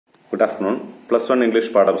Good afternoon. +1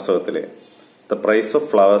 English പാഠപുസ്തകത്തിലെ the price of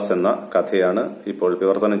flowers എന്ന കഥയാണ് ഇപ്പോൾ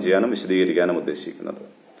വിവർത്തനം ചെയ്യാനും വിശദീകരിക്കാനും ഉദ്ദേശിക്കുന്നത്.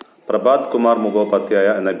 പ്രഭാത് കുമാർ മുഖോപാധ്യായ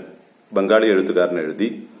എന്ന ബംഗാളി എഴുത്തുകാരൻ എഴുതി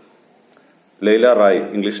ലൈല റായ്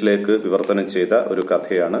ഇംഗ്ലീഷിലേക്ക് വിവർത്തനം ചെയ്ത ഒരു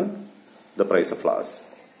കഥയാണ് ദ പ്രൈസ് ഓഫ് ഫ്ലവേഴ്സ്.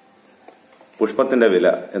 പുഷ്പത്തിന്റെ വില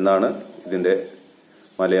എന്നാണ് ഇതിന്റെ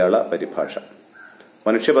മലയാള പരിഭാഷ.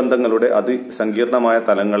 മനുഷ്യബന്ധങ്ങളുടെ അതിസങ്കീർണമായ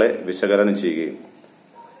തലങ്ങളെ വിശകലനം ചെയ്യുകയും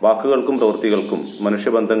വാക്കുകൾക്കും പ്രവൃത്തികൾക്കും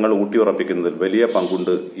മനുഷ്യബന്ധങ്ങൾ ഊട്ടിയുറപ്പിക്കുന്നതിൽ വലിയ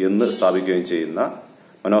പങ്കുണ്ട് എന്ന് സ്ഥാപിക്കുകയും ചെയ്യുന്ന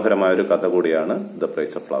മനോഹരമായ ഒരു കഥ കൂടിയാണ് the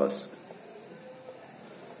price of flowers.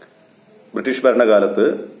 British ഭരണകാലത്ത്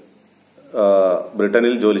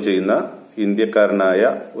ബ്രിട്ടനിൽ ജോലി ചെയ്യുന്ന ഇന്ത്യക്കാരനായ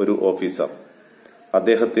ഒരു ഓഫീസർ,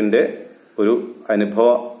 അദ്ദേഹത്തിന്റെ ഒരു അനുഭവ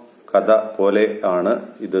കഥ പോലെ ആണ്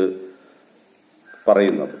ഇത്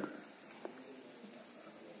പറയുന്നത്.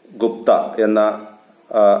 ഗുപ്ത എന്ന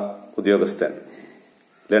ഉദ്യോഗസ്ഥൻ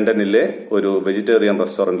ലണ്ടനിലെ ഒരു വെജിറ്റേറിയൻ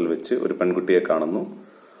റെസ്റ്റോറന്റിൽ വെച്ച് ഒരു പെൺകുട്ടിയെ കാണുന്നു.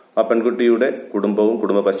 ആ പെൺകുട്ടിയുടെ കുടുംബവും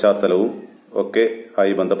കുടുംബ പശ്ചാത്തലവും ഒക്കെ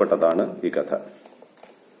ആയി ബന്ധപ്പെട്ടതാണ് ഈ കഥ.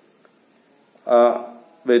 ആ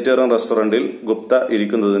വെജിറ്റേറിയൻ റെസ്റ്റോറന്റിൽ ഗുപ്ത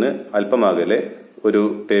ഇരിക്കുന്നതിന് അല്പമകലെ ഒരു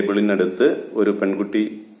ടേബിളിനടുത്ത് ഒരു പെൺകുട്ടി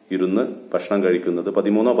ഇരുന്ന് ഭക്ഷണം കഴിക്കുന്നത്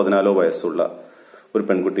 13-14 വയസ്സുള്ള ഒരു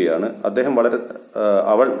പെൺകുട്ടിയാണ്.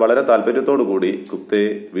 അവൾ വളരെ താല്പര്യത്തോടു കൂടി ഗുപ്തയെ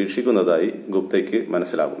വീക്ഷിക്കുന്നതായി ഗുപ്തയ്ക്ക്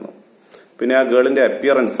മനസ്സിലാകുന്നു. പിന്നെ ആ ഗേളിന്റെ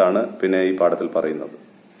അപ്പിയറൻസ് ആണ് പിന്നെ ഈ പാഠത്തിൽ പറയുന്നത്.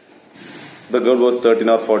 The girl was 13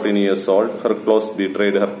 or 14 years old. Her close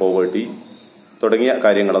ബീട്രേഡ് her poverty തുടങ്ങിയ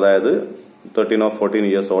കാര്യങ്ങൾ. അതായത് 13 or 14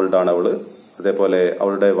 years old ആണ് അവള്. അതേപോലെ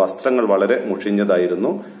അവളുടെ വസ്ത്രങ്ങൾ വളരെ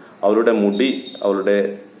മുഷിഞ്ഞതായിരുന്നു. അവളുടെ മുടി അവളുടെ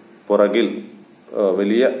പുറകിൽ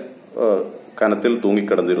വലിയ കനത്തിൽ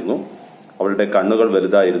തൂങ്ങിക്കിടന്നിരുന്നു. അവളുടെ കണ്ണുകൾ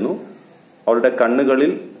വലുതായിരുന്നു. അവളുടെ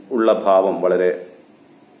കണ്ണുകളിൽ ഉള്ള ഭാവം വളരെ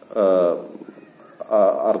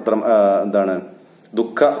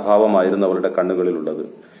ദുഃഖഭാവമായിരുന്നു അവളുടെ കണ്ണുകളിലുള്ളത്.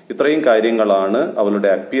 ഇത്രയും കാര്യങ്ങളാണ് അവളുടെ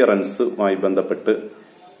അപ്പിയറൻസുമായി ബന്ധപ്പെട്ട്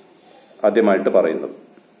ആദ്യമായിട്ട് പറയുന്നത്.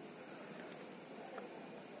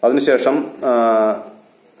 അതിനുശേഷം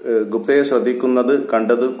ഗുപ്തയെ ശ്രദ്ധിക്കുന്നത്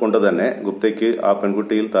കണ്ടത് കൊണ്ട് തന്നെ ഗുപ്തയ്ക്ക് ആ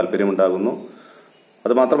പെൺകുട്ടിയിൽ താല്പര്യമുണ്ടാകുന്നു.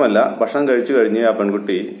 അത് മാത്രമല്ല, ഭക്ഷണം കഴിച്ചു കഴിഞ്ഞ് ആ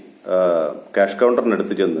പെൺകുട്ടി ക്യാഷ്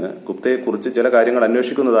കൗണ്ടറിനടുത്ത് ചെന്ന് ഗുപ്തയെക്കുറിച്ച് ചില കാര്യങ്ങൾ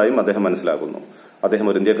അന്വേഷിക്കുന്നതായും അദ്ദേഹം മനസ്സിലാക്കുന്നു. അദ്ദേഹം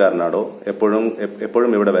ഒരു ഇന്ത്യക്കാരനാണോ,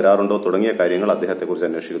 എപ്പോഴും ഇവിടെ വരാറുണ്ടോ തുടങ്ങിയ കാര്യങ്ങൾ അദ്ദേഹത്തെക്കുറിച്ച്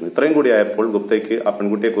അന്വേഷിക്കുന്നു. ഇത്രയും കൂടി ആയപ്പോൾ ഗുപ്തയ്ക്ക് ആ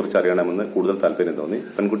പെൺകുട്ടിയെക്കുറിച്ച് അറിയണമെന്ന് കൂടുതൽ താല്പര്യം തോന്നി.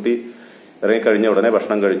 പെൺകുട്ടി ഇറങ്ങിക്കഴിഞ്ഞ ഉടനെ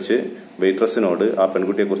ഭക്ഷണം കഴിച്ച് വെയിട്രസിനോട് ആ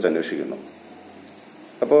പെൺകുട്ടിയെക്കുറിച്ച് അന്വേഷിക്കുന്നു.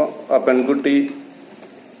 അപ്പോൾ ആ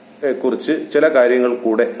പെൺകുട്ടിയെ കുറിച്ച് ചില കാര്യങ്ങൾ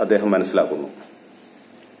കൂടെ അദ്ദേഹം മനസ്സിലാക്കുന്നു,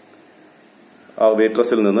 ആ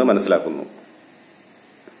വെയിട്രസിൽ നിന്ന് മനസ്സിലാക്കുന്നു.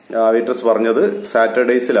 ആ വെയിട്രസ് പറഞ്ഞത്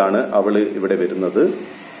സാറ്റർഡേസിലാണ് അവള് ഇവിടെ വരുന്നത്.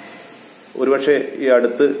 ഒരുപക്ഷെ ഈ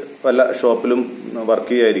അടുത്ത് വല്ല ഷോപ്പിലും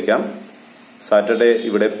വർക്ക് ചെയ്യായിരിക്കാം. സാറ്റർഡേ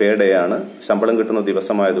ഇവിടെ പേ ഡേ ആണ്, ശമ്പളം കിട്ടുന്ന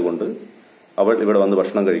ദിവസമായതുകൊണ്ട് അവൾ ഇവിടെ വന്ന്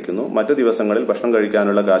ഭക്ഷണം കഴിക്കുന്നു. മറ്റു ദിവസങ്ങളിൽ ഭക്ഷണം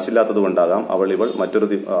കഴിക്കാനുള്ള കാശില്ലാത്തത് കൊണ്ടാകാം അവൾ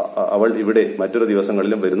ഇവിടെ മറ്റൊരു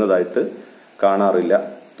ദിവസങ്ങളിലും വരുന്നതായിട്ട് കാണാറില്ല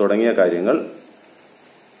തുടങ്ങിയ കാര്യങ്ങൾ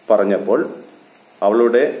പറഞ്ഞപ്പോൾ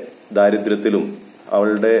അവളുടെ ദാരിദ്ര്യത്തിലും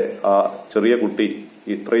അവളുടെ ആ ചെറിയ കുട്ടി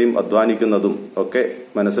ഇത്രയും അധ്വാനിക്കുന്നതും ഒക്കെ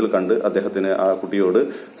മനസ്സിൽ കണ്ട് അദ്ദേഹത്തിന് ആ കുട്ടിയോട്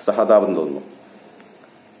സഹതാപം തോന്നുന്നു.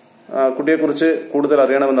 കുട്ടിയെക്കുറിച്ച് കൂടുതൽ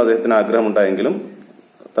അറിയണമെന്ന് അദ്ദേഹത്തിന് ആഗ്രഹമുണ്ടായെങ്കിലും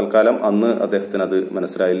തൽക്കാലം അന്ന് അദ്ദേഹത്തിന് അത്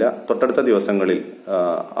മനസ്സിലായില്ല. തൊട്ടടുത്ത ദിവസങ്ങളിൽ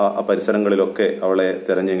ആ പരിസരങ്ങളിലൊക്കെ അവളെ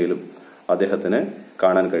തിരഞ്ഞെങ്കിലും അദ്ദേഹത്തിന്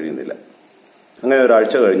കാണാൻ കഴിയുന്നില്ല. അങ്ങനെ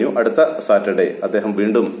ഒരാഴ്ച കഴിഞ്ഞു. അടുത്ത സാറ്റർഡേ അദ്ദേഹം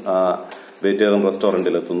വീണ്ടും വെജിറ്റേറിയൻ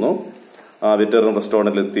റെസ്റ്റോറന്റിലെത്തുന്നു. ആ വെജിറ്റേറിയൻ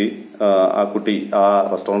റെസ്റ്റോറന്റിലെത്തി ആ കുട്ടി ആ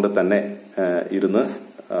റെസ്റ്റോറന്റിൽ തന്നെ ഇരുന്ന്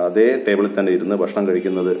അതേ ടേബിളിൽ തന്നെ ഇരുന്ന് ഭക്ഷണം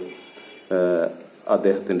കഴിക്കുന്നത്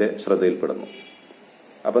അദ്ദേഹത്തിന്റെ ശ്രദ്ധയിൽപ്പെടുന്നു.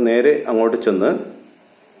 അപ്പൊ നേരെ അങ്ങോട്ട് ചെന്ന്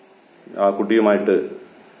ആ കുട്ടിയുമായിട്ട്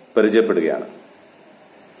പരിചയപ്പെടുകയാണ്.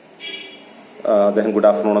 അദ്ദേഹം ഗുഡ്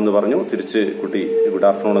ആഫ്റ്റർനൂൺ എന്ന് പറഞ്ഞു. തിരിച്ച് കുട്ടി ഗുഡ്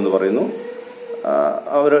ആഫ്റ്റർനൂൺ എന്ന് പറയുന്നു.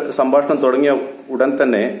 അവർ സംഭാഷണം തുടങ്ങിയ ഉടൻ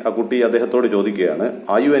തന്നെ ആ കുട്ടി അദ്ദേഹത്തോട് ചോദിക്കുകയാണ്,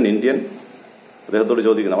 ആർ യു എൻ ഇന്ത്യൻ? അദ്ദേഹത്തോട്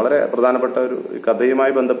ചോദിക്കുന്ന വളരെ പ്രധാനപ്പെട്ട ഒരു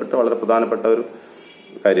കഥയുമായി ബന്ധപ്പെട്ട് വളരെ പ്രധാനപ്പെട്ട ഒരു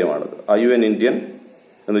കാര്യമാണത്. ആർ യു എൻ ഇന്ത്യൻ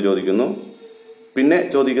എന്ന് ചോദിക്കുന്നു. പിന്നെ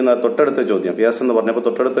ചോദിക്കുന്ന തൊട്ടടുത്ത ചോദ്യം, യെസ് എന്ന് പറഞ്ഞപ്പോൾ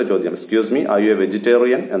തൊട്ടടുത്ത ചോദ്യം, excuse me, are you A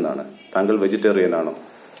vegetarian എന്നാണ്. താങ്കൾ വെജിറ്റേറിയൻ ആണോ?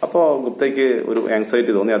 അപ്പോൾ ഗുപ്തയ്ക്ക് ഒരു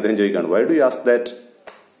ആങ്സൈറ്റി തോന്നി. അദ്ദേഹം ചോദിക്കുകയാണ്, why do you ask that?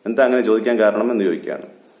 എന്താ അങ്ങനെ ചോദിക്കാൻ കാരണം എന്ന് ചോദിക്കുകയാണ്.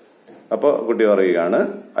 അപ്പോൾ കുട്ടി പറയുകയാണ്,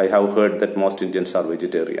 I have heard that most Indians are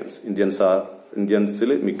vegetarians. ഇന്ത്യൻസിൽ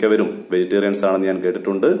മിക്കവരും വെജിറ്റേറിയൻസ് ആണെന്ന് ഞാൻ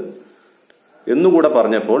കേട്ടിട്ടുണ്ട് എന്നുകൂടെ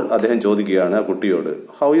പറഞ്ഞപ്പോൾ അദ്ദേഹം ചോദിക്കുകയാണ് ആ കുട്ടിയോട്,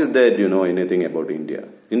 how is that you know anything about India?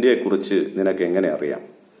 ഇന്ത്യയെക്കുറിച്ച് നിനക്ക് എങ്ങനെ അറിയാം?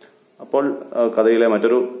 അപ്പോൾ കഥയിലെ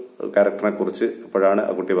മറ്റൊരു ക്യാരക്ടറിനെ കുറിച്ച് അപ്പോഴാണ്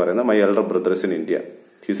ആ കുട്ടി പറയുന്നത്, my elder brother is in India,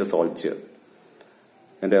 he's A soldier.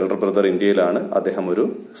 എന്റെ എൽഡർ ബ്രദർ ഇന്ത്യയിലാണ്, അദ്ദേഹം ഒരു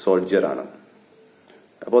സോൾജിയർ ആണ്.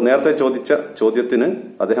 അപ്പോൾ നേരത്തെ ചോദിച്ച ചോദ്യത്തിന്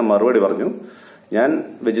അദ്ദേഹം മറുപടി പറഞ്ഞു, ഞാൻ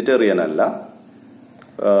വെജിറ്റേറിയൻ അല്ല,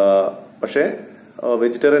 പക്ഷേ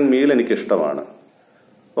വെജിറ്റേറിയൻ മീൽ എനിക്ക് ഇഷ്ടമാണ്.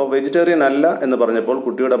 അപ്പോൾ വെജിറ്റേറിയൻ അല്ല എന്ന് പറഞ്ഞപ്പോൾ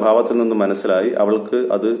കുട്ടിയുടെ ഭാവത്തിൽ നിന്ന് മനസ്സിലായി അവൾക്ക്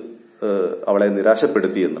അത് അവളെ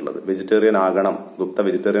നിരാശപ്പെടുത്തി എന്നുള്ളത്. വെജിറ്റേറിയൻ ആകണം, ഗുപ്ത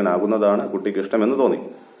വെജിറ്റേറിയൻ ആകുന്നതാണ് കുട്ടിക്ക് ഇഷ്ടമെന്ന് തോന്നി.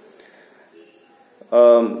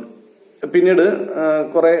 പിന്നീട്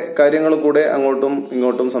കുറെ കാര്യങ്ങൾ കൂടെ അങ്ങോട്ടും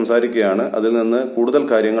ഇങ്ങോട്ടും സംസാരിക്കുകയാണ്. അതിൽ നിന്ന് കൂടുതൽ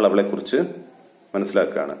കാര്യങ്ങൾ അവളെക്കുറിച്ച്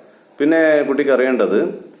മനസ്സിലാക്കുകയാണ്. പിന്നെ കുട്ടിക്ക് അറിയേണ്ടത്,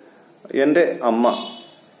 എൻ്റെ അമ്മ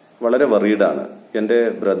വളരെ വറീഡാണ്. എൻ്റെ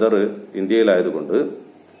ബ്രദർ ഇന്ത്യയിലായതുകൊണ്ട്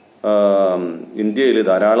ഇന്ത്യയിൽ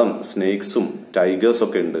ധാരാളം സ്നേക്സും ടൈഗേഴ്സും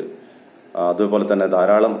ഒക്കെ ഉണ്ട്. അതുപോലെ തന്നെ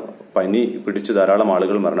ധാരാളം പനി പിടിച്ച് ധാരാളം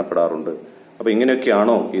ആളുകൾ മരണപ്പെടാറുണ്ട്. അപ്പൊ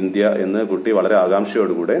ഇങ്ങനെയൊക്കെയാണോ ഇന്ത്യ എന്ന് കുട്ടി വളരെ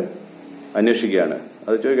ആകാംക്ഷയോടുകൂടെ അന്വേഷിക്കുകയാണ്.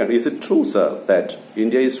 അത് ചോദിക്കുകയാണ്, is it true sir that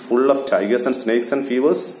India is full of tigers and snakes and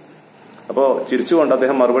fevers? അപ്പോൾ ചിരിച്ചുകൊണ്ട്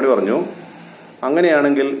അദ്ദേഹം മറുപടി പറഞ്ഞു,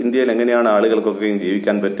 അങ്ങനെയാണെങ്കിൽ ഇന്ത്യയിൽ എങ്ങനെയാണ് ആളുകൾക്കൊക്കെ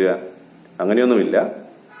ജീവിക്കാൻ പറ്റുക? അങ്ങനെയൊന്നുമില്ല.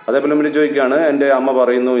 അതേപോലെ പിന്നെ ചോദിക്കുകയാണ്, എൻ്റെ അമ്മ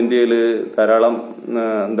പറയുന്നു ഇന്ത്യയിൽ ധാരാളം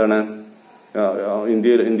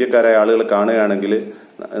ഇന്ത്യക്കാരായ ആളുകൾ കാണുകയാണെങ്കിൽ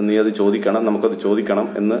നീ അത് ചോദിക്കണം, നമുക്കത് ചോദിക്കണം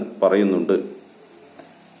എന്ന് പറയുന്നുണ്ട്.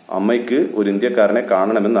 അമ്മയ്ക്ക് ഒരു ഇന്ത്യക്കാരനെ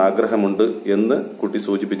കാണണമെന്ന് ആഗ്രഹമുണ്ട് എന്ന് കുട്ടി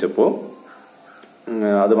സൂചിപ്പിച്ചപ്പോൾ,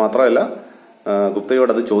 അത് മാത്രമല്ല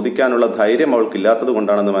ഗുപ്തയോട് അത് ചോദിക്കാനുള്ള ധൈര്യം അവൾക്കില്ലാത്തത്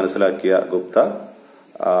കൊണ്ടാണെന്ന് മനസ്സിലാക്കിയ ഗുപ്ത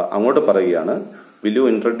അങ്ങോട്ട് പറയുകയാണ്, will you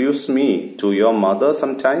introduce me to your mother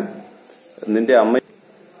some time?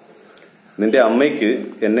 നിന്റെ അമ്മയ്ക്ക്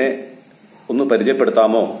എന്നെ ഒന്ന്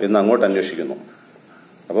പരിചയപ്പെടുത്താമോ എന്ന് അങ്ങോട്ട് അന്വേഷിക്കുന്നു.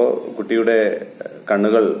 അപ്പോൾ കുട്ടിയുടെ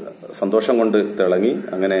കണ്ണുകൾ സന്തോഷം കൊണ്ട് തിളങ്ങി.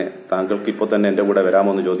 അങ്ങനെ താങ്കൾക്ക് ഇപ്പോൾ തന്നെ എന്റെ കൂടെ വരാമോ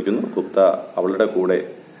എന്ന് ചോദിക്കുന്നു. ഗുപ്ത അവളുടെ കൂടെ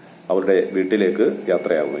അവളുടെ വീട്ടിലേക്ക്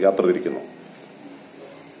യാത്ര തിരിക്കുന്നു.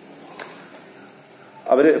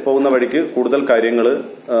 അവര് പോകുന്ന വഴിക്ക് കൂടുതൽ കാര്യങ്ങൾ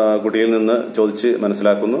കുട്ടിയിൽ നിന്ന് ചോദിച്ച്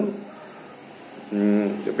മനസ്സിലാക്കുന്നു.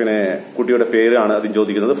 പിന്നെ കുട്ടിയുടെ പേരാണ് ആദ്യം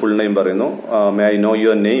ചോദിക്കുന്നത്. ഫുൾ നെയിം പറയുന്നു. May I know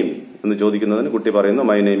your name എന്ന് ചോദിക്കുന്നതിന് കുട്ടി പറയുന്നു,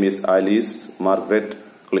 my name is Alice Margaret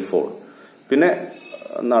Clifford. പിന്നെ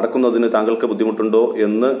നടക്കുന്നതിന് താങ്കൾക്ക് ബുദ്ധിമുട്ടുണ്ടോ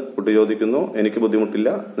എന്ന് കുട്ടി ചോദിക്കുന്നു. എനിക്ക് ബുദ്ധിമുട്ടില്ല,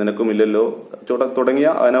 നിനക്കുമില്ലല്ലോ തുടങ്ങിയ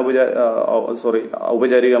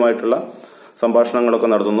ഔപചാരികമായിട്ടുള്ള സംഭാഷണങ്ങളൊക്കെ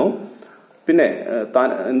നടത്തുന്നു. പിന്നെ താൻ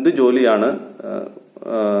എന്ത് ജോലിയാണ്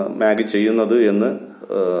മാഗി ചെയ്യുന്നത് എന്ന്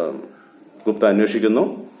ഗുപ്ത അന്വേഷിക്കുന്നു.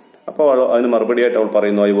 അപ്പോൾ അതിന് മറുപടിയായിട്ട് അവൾ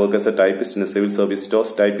പറയുന്നു, I work as A typist in civil service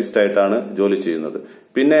stores. Typist ആയിട്ടാണ് ജോലി ചെയ്യുന്നത്.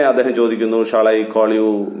 പിന്നെ അദ്ദേഹം ചോദിക്കുന്നു, shawl I call you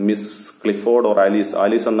miss Clifford or Alice?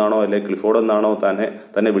 Alice എന്നാണോ അല്ലെ ക്ലിഫോർഡ് എന്നാണോ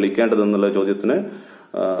തന്നെ വിളിക്കേണ്ടതെന്നുള്ള ചോദ്യത്തിന്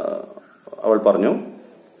അവൾ പറഞ്ഞു,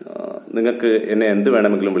 നിങ്ങൾക്ക് എന്നെ എന്ത്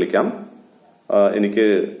വേണമെങ്കിലും വിളിക്കാം,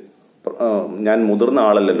 ഞാൻ മുതിർന്ന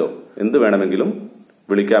ആളല്ലല്ലോ, എന്ത് വേണമെങ്കിലും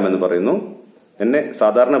വിളിക്കാമെന്ന് പറയുന്നു. എന്നെ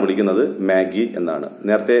സാധാരണ വിളിക്കുന്നത് മാഗി എന്നാണ്.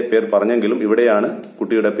 നേരത്തെ പേർ പറഞ്ഞെങ്കിലും ഇവിടെയാണ്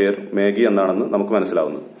കുട്ടിയുടെ പേർ മാഗി എന്നാണെന്ന് നമുക്ക്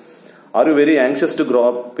മനസ്സിലാവുന്നത്. Are you very anxious to grow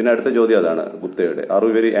up? പിന്നെ അടുത്ത ചോദ്യം അതാണ് ഗുപ്തയുടെ. Are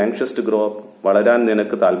you very anxious to grow up? വളരാൻ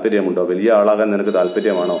നിനക്ക് താല്പര്യമുണ്ടോ? വലിയ ആളാകാൻ നിനക്ക്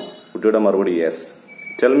താല്പര്യമാണോ? കുട്ടിയുടെ മറുപടി യെസ്.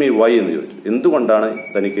 ടെൽ മീ വൈ എന്ന് ചോദിച്ചു. എന്തുകൊണ്ടാണ്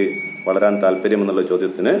തനിക്ക് വളരാൻ താല്പര്യം എന്നുള്ള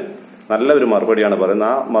ചോദ്യത്തിന് നല്ലൊരു മറുപടിയാണ് പറയുന്നത്.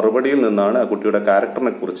 ആ മറുപടിയിൽ നിന്നാണ് ആ കുട്ടിയുടെ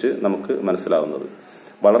ക്യാരക്ടറിനെ കുറിച്ച് നമുക്ക് മനസ്സിലാവുന്നത്.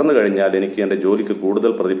 വളർന്നു കഴിഞ്ഞാൽ എനിക്ക് എന്റെ ജോലിക്ക്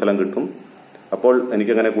കൂടുതൽ പ്രതിഫലം കിട്ടും. അപ്പോൾ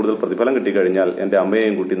എനിക്കങ്ങനെ കൂടുതൽ പ്രതിഫലം കിട്ടിക്കഴിഞ്ഞാൽ എന്റെ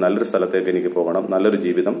അമ്മയെയും കൂട്ടി നല്ലൊരു സ്ഥലത്തേക്ക് എനിക്ക് പോകണം, നല്ലൊരു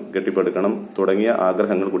ജീവിതം കെട്ടിപ്പടുക്കണം തുടങ്ങിയ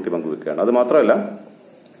ആഗ്രഹങ്ങൾ കുട്ടി പങ്കുവെക്കുകയാണ്. അത് മാത്രമല്ല,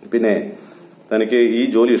 പിന്നെ തനിക്ക് ഈ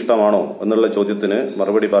ജോലി ഇഷ്ടമാണോ എന്നുള്ള ചോദ്യത്തിന്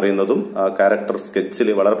മറുപടി പറയുന്നതും ആ ക്യാരക്ടർ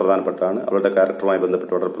സ്കെച്ചിൽ വളരെ പ്രധാനപ്പെട്ടാണ്. അവളുടെ ക്യാരക്ടറുമായി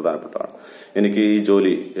ബന്ധപ്പെട്ട് വളരെ പ്രധാനപ്പെട്ടാണ്. എനിക്ക് ഈ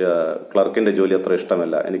ജോലി, ക്ലർക്കിന്റെ ജോലി അത്ര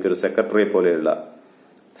ഇഷ്ടമല്ല, എനിക്കൊരു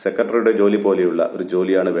സെക്രട്ടറിയുടെ ജോലി പോലെയുള്ള ഒരു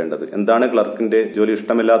ജോലിയാണ് വേണ്ടത്. എന്താണ് ക്ലർക്കിന്റെ ജോലി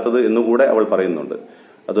ഇഷ്ടമില്ലാത്തത് എന്നുകൂടെ അവൾ പറയുന്നുണ്ട്.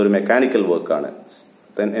 അതൊരു മെക്കാനിക്കൽ വർക്കാണ്,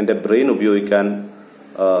 എന്റെ ബ്രെയിൻ ഉപയോഗിക്കാൻ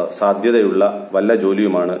സാധ്യതയുള്ള വല്ല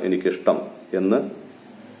ജോലിയുമാണ് എനിക്കിഷ്ടം എന്ന്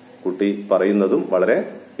കുട്ടി പറയുന്നതും വളരെ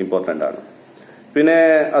ഇമ്പോർട്ടന്റ് ആണ്. പിന്നെ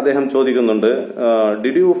അദ്ദേഹം ചോദിക്കുന്നുണ്ട്,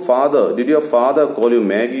 did your father call you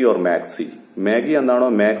Maggi or maxi? Maggi എന്നാണോ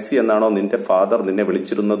മാക്സി എന്നാണോ നിന്റെ ഫാദർ നിന്നെ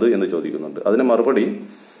വിളിച്ചിരുന്നത് എന്ന് ചോദിക്കുന്നുണ്ട്. അതിന് മറുപടി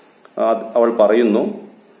അവൾ പറയുന്നു,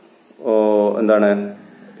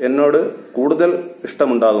 എന്നോട് കൂടുതൽ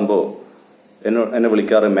ഇഷ്ടമുണ്ടാകുമ്പോൾ എന്നെ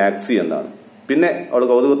വിളിക്കാറ് മാക്സി എന്നാണ്. പിന്നെ അവൾ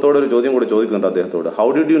കൗതുകത്തോടെ ഒരു ചോദ്യം കൂടി ചോദിക്കുന്നുണ്ട് അദ്ദേഹത്തോട്, ഹൗ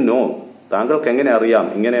ഡിഡ് യു നോ? താങ്കൾക്ക് എങ്ങനെ അറിയാം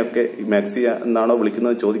ഇങ്ങനെയൊക്കെ മാക്സി എന്നാണോ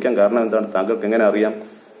വിളിക്കുന്നത് ചോദിക്കാൻ കാരണം എന്താണ്? താങ്കൾക്ക് എങ്ങനെ അറിയാം?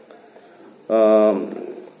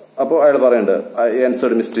 അപ്പോൾ അയാൾ പറയുന്നുണ്ട്, ഐ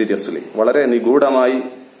ആൻസർഡ് മിസ്റ്റീരിയസ്ലി. വളരെ നിഗൂഢമായി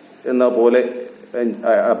എന്ന പോലെ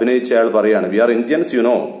അഭിനയിച്ച അയാൾ പറയാണ്, V R Indians,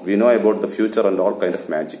 we know about the future and all kind of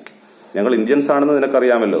magic. ഞങ്ങൾ ഇന്ത്യൻസ് ആണെന്ന്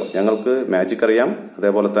നിനക്കറിയാമല്ലോ, ഞങ്ങൾക്ക് മാജിക് അറിയാം,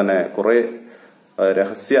 അതേപോലെ തന്നെ കുറെ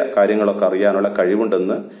രഹസ്യ കാര്യങ്ങളൊക്കെ അറിയാനുള്ള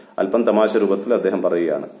കഴിവുണ്ടെന്ന് അല്പം തമാശ രൂപത്തിൽ അദ്ദേഹം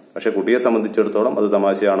പറയുകയാണ്. പക്ഷെ കുട്ടിയെ സംബന്ധിച്ചിടത്തോളം അത്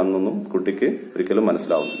തമാശയാണെന്നൊന്നും കുട്ടിക്ക് ഒരിക്കലും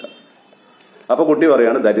മനസ്സിലാവുന്നില്ല. അപ്പൊ കുട്ടി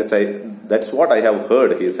പറയാണ് that's what I have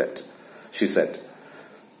heard she set.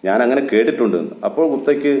 ഞാൻ അങ്ങനെ കേട്ടിട്ടുണ്ട്. അപ്പോൾ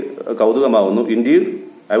ഗുപ്തയ്ക്ക് കൗതുകമാവുന്നു. Indeed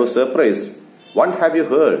I was surprised. What have you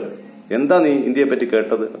heard? എന്താ നീ ഇന്ത്യയെ പറ്റി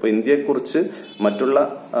കേട്ടത്? അപ്പൊ ഇന്ത്യയെക്കുറിച്ച് മറ്റുള്ള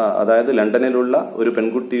അതായത് ലണ്ടനിലുള്ള ഒരു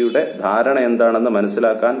പെൺകുട്ടിയുടെ ധാരണ എന്താണെന്ന്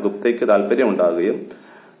മനസ്സിലാക്കാൻ ഗുപ്തയ്ക്ക് താല്പര്യമുണ്ടാകുകയും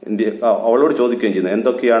അവളോട് ചോദിക്കുകയും ചെയ്യുന്നു,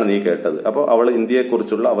 എന്തൊക്കെയാണ് നീ കേട്ടത്? അപ്പോൾ അവൾ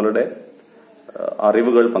ഇന്ത്യയെക്കുറിച്ചുള്ള അവളുടെ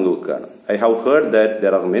അറിവുകൾ പങ്കുവെക്കുകയാണ്. I have heard that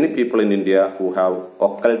there are many people in India who have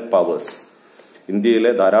occult powers.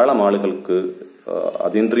 ഇന്ത്യയിലെ ധാരാളം ആളുകൾക്ക്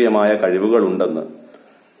അതീന്ദ്രിയമായ കഴിവുകൾ ഉണ്ടെന്ന്,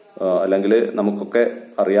 അല്ലെങ്കിൽ നമുക്കൊക്കെ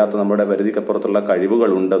അറിയാത്ത നമ്മുടെ പരിധിക്കപ്പുറത്തുള്ള കഴിവുകൾ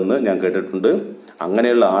ഉണ്ടെന്ന് ഞാൻ കേട്ടിട്ടുണ്ട്.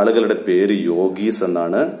 അങ്ങനെയുള്ള ആളുകളുടെ പേര് യോഗീസ്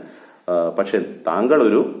എന്നാണ്. പക്ഷെ താങ്കൾ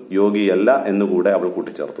ഒരു യോഗിയല്ല എന്നുകൂടെ അവൾ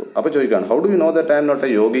കൂട്ടിച്ചേർത്തു. അപ്പൊ ചോദിക്കുകയാണ്, how do you know that I am not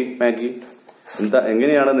A Yogi Maggi?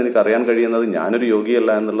 എങ്ങനെയാണ് നിനക്ക് അറിയാൻ കഴിയുന്നത് ഞാനൊരു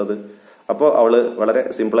യോഗിയല്ല എന്നുള്ളത്? അപ്പോൾ അവള് വളരെ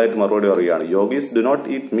സിമ്പിളായിട്ട് മറുപടി പറയുകയാണ്, യോഗീസ് ഡു നോട്ട്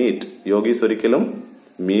ഈറ്റ് മീറ്റ്. യോഗീസ് ഒരിക്കലും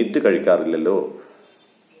meet കഴിക്കാറില്ലല്ലോ.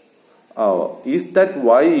 Is that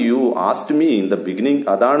why you asked me in the beginning?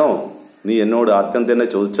 അതാണോ നീ എന്നോട് ആദ്യം തന്നെ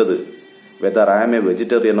ചോദിച്ചത്, whether I am a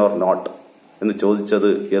vegetarian or not എന്ന്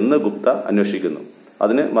ചോദിച്ചത് എന്ന് ഗുപ്ത അന്വേഷിക്കുന്നു.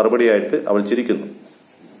 അതിന് മറുപടിയായിട്ട് അവൾ ചിരിക്കുന്നു.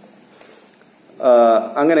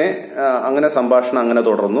 അങ്ങനെ സംഭാഷണം അങ്ങനെ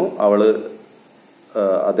തുടർന്നു. അവള്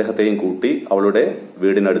അദ്ദേഹത്തെയും കൂട്ടി അവളുടെ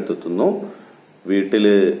വീടിനടുത്തെത്തുന്നു.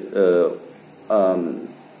 വീട്ടില്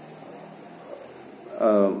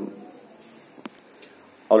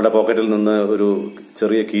അവളുടെ പോക്കറ്റിൽ നിന്ന് ഒരു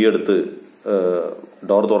ചെറിയ കീ എടുത്ത്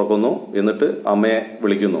ഡോർ തുറക്കുന്നു. എന്നിട്ട് അമ്മയെ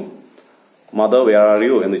വിളിക്കുന്നു. മദർ വേർ ആർ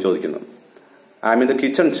യു എന്ന് ചോദിക്കുന്നു. I am in the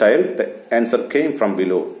kitchen child, the answer came from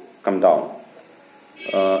below, come down.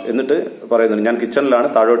 എന്നിട്ട് പറയുന്നുണ്ട്, ഞാൻ കിച്ചണിലാണ്,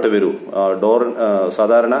 താഴോട്ട് വരൂ. ഡോർ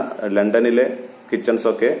സാധാരണ ലണ്ടനിലെ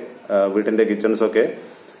കിച്ചൺസൊക്കെ, വീട്ടിന്റെ കിച്ചൺസൊക്കെ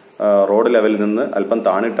റോഡ് ലെവലിൽ നിന്ന് അല്പം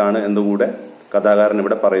താണിട്ടാണ് എന്നുകൂടെ കഥാകാരൻ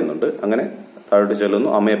ഇവിടെ പറയുന്നുണ്ട്. അങ്ങനെ താഴോട്ട് ചെല്ലുന്നു,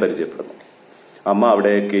 അമ്മയെ പരിചയപ്പെടുന്നു. അമ്മ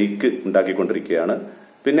അവിടെ കേക്ക് ഉണ്ടാക്കിക്കൊണ്ടിരിക്കുകയാണ്.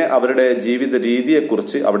 പിന്നെ അവരുടെ ജീവിത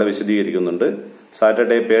രീതിയെക്കുറിച്ച് അവിടെ വിശദീകരിക്കുന്നുണ്ട്.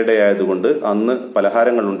 സാറ്റർഡേ പേ ഡേ ആയതുകൊണ്ട് അന്ന്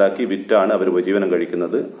പലഹാരങ്ങൾ ഉണ്ടാക്കി വിറ്റാണ് അവർ ഉപജീവനം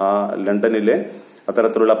കഴിക്കുന്നത്. ആ ലണ്ടനിലെ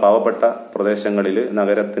അത്തരത്തിലുള്ള പാവപ്പെട്ട പ്രദേശങ്ങളില്,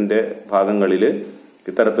 നഗരത്തിന്റെ ഭാഗങ്ങളില്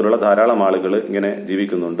ഇത്തരത്തിലുള്ള ധാരാളം ആളുകൾ ഇങ്ങനെ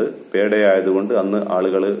ജീവിക്കുന്നുണ്ട്. പേ ഡേ ആയതുകൊണ്ട് അന്ന്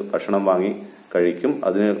ആളുകൾ ഭക്ഷണം വാങ്ങി കഴിക്കും.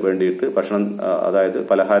 അതിന് വേണ്ടിയിട്ട് അതായത്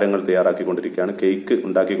പലഹാരങ്ങൾ തയ്യാറാക്കിക്കൊണ്ടിരിക്കുകയാണ്, കേക്ക്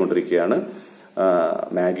ഉണ്ടാക്കിക്കൊണ്ടിരിക്കുകയാണ്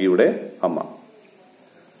മാഗിയുടെ അമ്മ.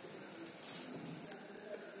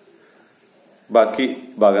 ബാക്കി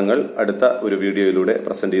ഭാഗങ്ങൾ അടുത്ത ഒരു വീഡിയോയിലൂടെ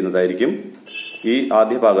പ്രസന്റ് ചെയ്യുന്നതായിരിക്കും. ഈ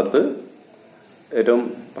ആദ്യ ഭാഗത്ത് ഏറ്റവും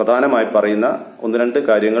പ്രധാനമായി പറയുന്ന ഒന്ന് രണ്ട്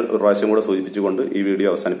കാര്യങ്ങൾ ഒരു പ്രാവശ്യം കൂടെ സൂചിപ്പിച്ചുകൊണ്ട് ഈ വീഡിയോ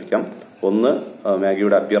അവസാനിപ്പിക്കാം. ഒന്ന്,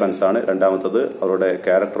 മാഗിയുടെ അപ്പിയറൻസ് ആണ്. രണ്ടാമത്തത് അവരുടെ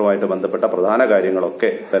ക്യാരക്ടറുമായിട്ട് ബന്ധപ്പെട്ട പ്രധാന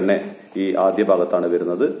കാര്യങ്ങളൊക്കെ തന്നെ ഈ ആദ്യ ഭാഗത്താണ്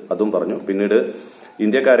വരുന്നത്, അതും പറഞ്ഞു. പിന്നീട്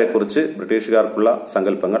ഇന്ത്യക്കാരെ കുറിച്ച് ബ്രിട്ടീഷുകാർക്കുള്ള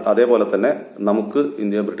സങ്കല്പങ്ങൾ, അതേപോലെ തന്നെ നമുക്ക്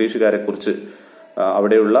ബ്രിട്ടീഷുകാരെ കുറിച്ച്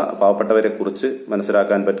അവിടെയുള്ള പാവപ്പെട്ടവരെ കുറിച്ച്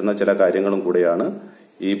മനസ്സിലാക്കാൻ പറ്റുന്ന ചില കാര്യങ്ങളും കൂടെയാണ്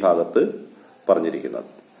ഈ ഭാഗത്ത് പറഞ്ഞിരിക്കുന്നത്.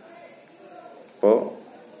 അപ്പോൾ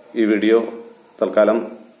ഈ വീഡിയോ തൽക്കാലം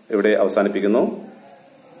ഇവിടെ അവസാനിപ്പിക്കുന്നു.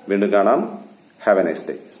 വീണ്ടും കാണാം. Have A nice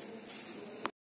day.